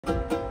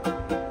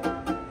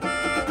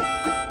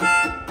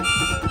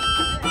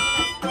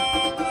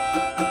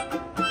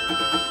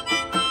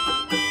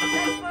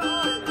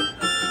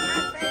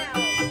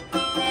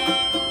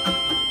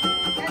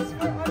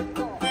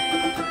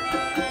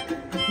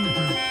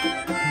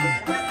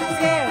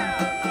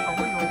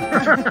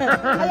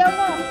Ayaw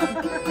mo.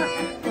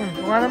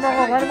 Kuha mo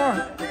ako, kuha mo.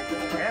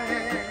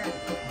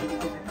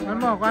 Kuha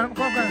mo, kuha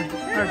mo.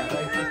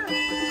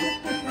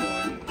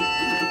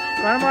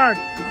 Kuha mo, Art.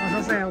 Masa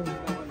sayo.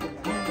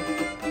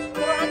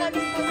 Turuan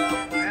namin po.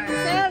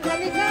 Sir,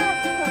 halika.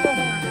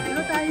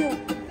 Ano tayo?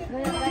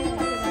 Gaya-gaya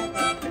natin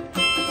natin.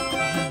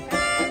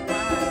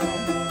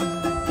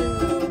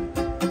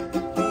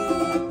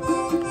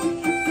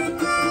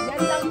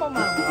 Yan lang po,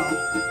 ma'am.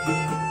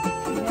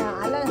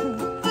 Yeah, alam.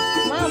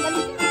 Ma'am,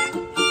 halika.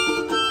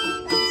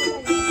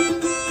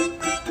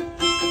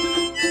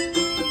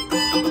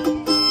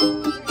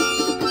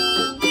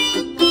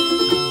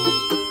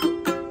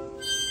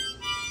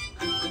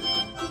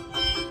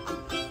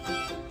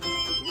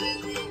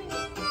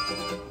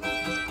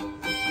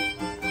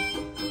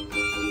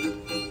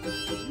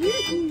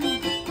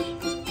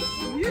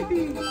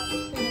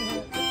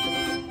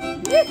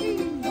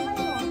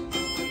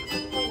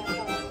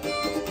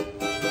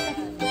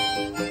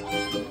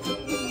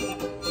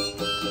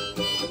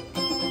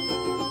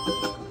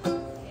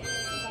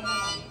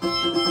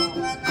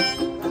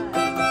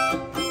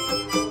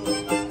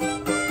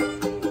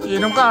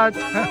 Inom ka, Art.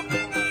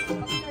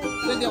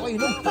 Hindi ako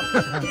inom.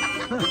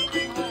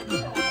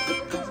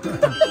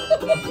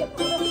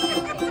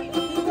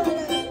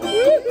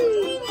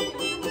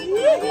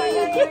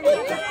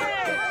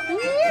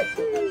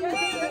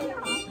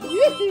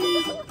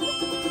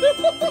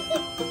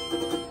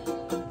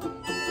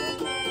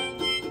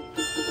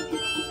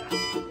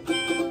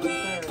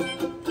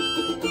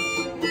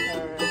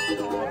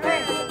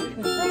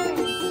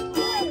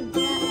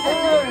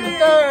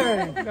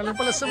 Galing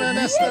pala sa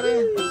Menes na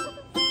rin.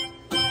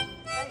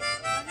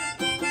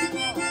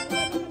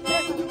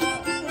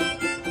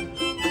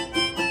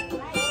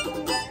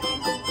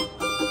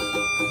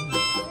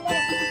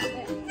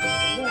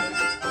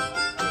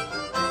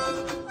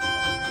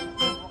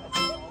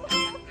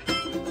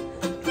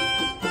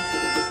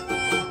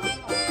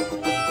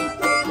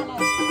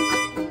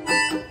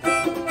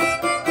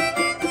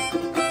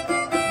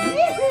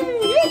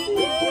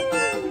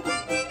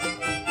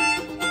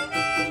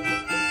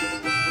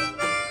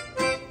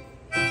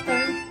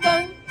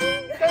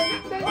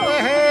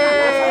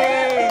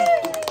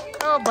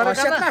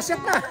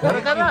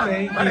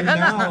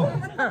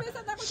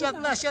 Shot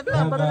na.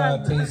 Have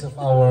a taste of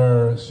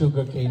our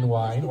sugarcane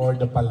wine or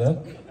the palet.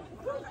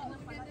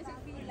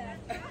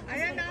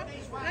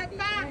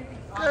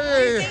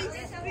 Hey,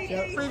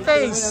 free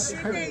taste.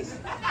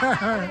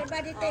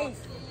 Everybody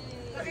taste.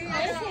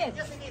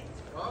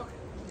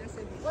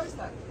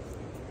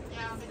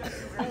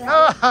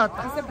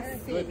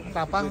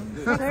 Tapang.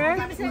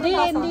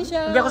 Hindi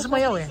siya. Hindi ako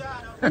sumayaw eh.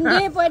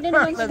 Hindi, pwede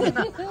naman siya.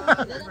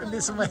 Hindi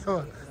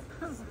sumayaw.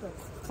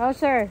 Oh,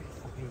 sir.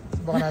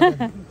 Subukan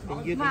natin.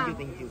 Thank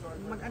you.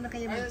 Mag-ano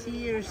kayo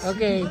mag-cheers.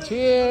 Okay,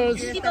 cheers.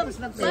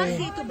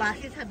 Basi ito,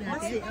 basi sabi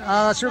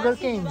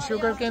natin.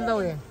 Sugarcane daw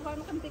eh.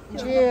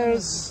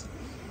 Cheers.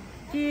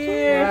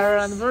 Cheers.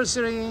 Our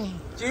anniversary.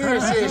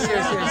 Cheers.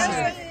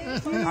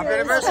 Happy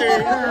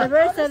anniversary.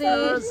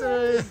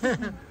 Anniversary.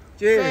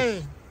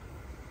 Cheers.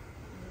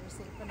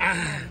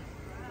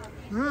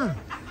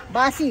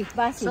 Basi.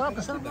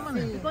 Sarap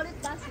naman eh.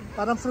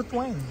 Parang fruit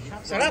wine.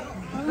 Sarap.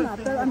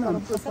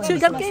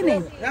 Sugar cane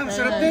eh. Yeah,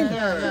 masarap din.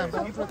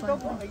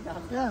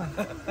 Yeah.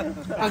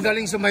 Ang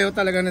galing sumayaw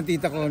talaga ng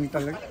tita ko.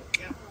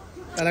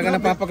 Talaga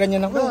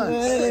napapaganyan ako.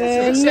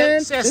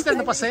 Si Esther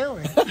na pasayaw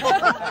eh.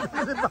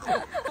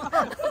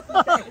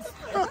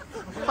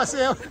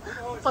 Pasayaw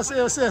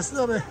si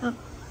Esther eh.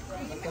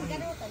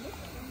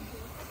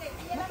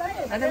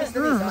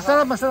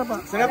 Masarap.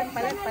 Sarap.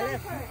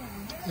 Palet.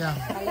 Yeah.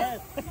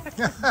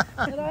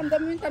 Pero ang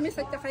dami yung tamis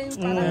at saka yung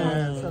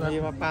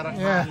parang...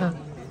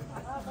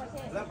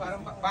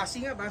 Parang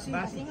basi nga.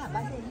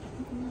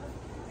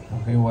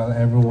 Okay, while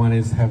everyone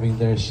is having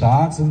their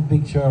shots and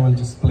picture, I will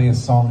just play a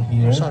song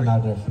here.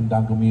 Another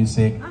Fandango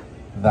music,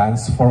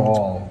 Dance for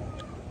All.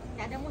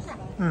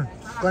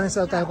 Kuhanin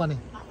sa'yo tayo, kuhanin.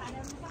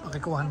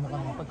 Okay, kuhanin mo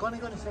kami. Kuhanin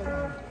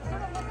sa'yo.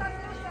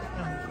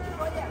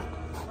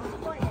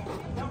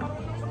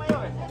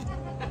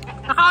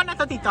 Nakaon na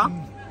to dito?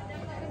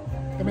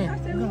 Kami.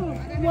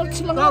 Waltz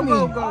lang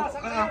Go.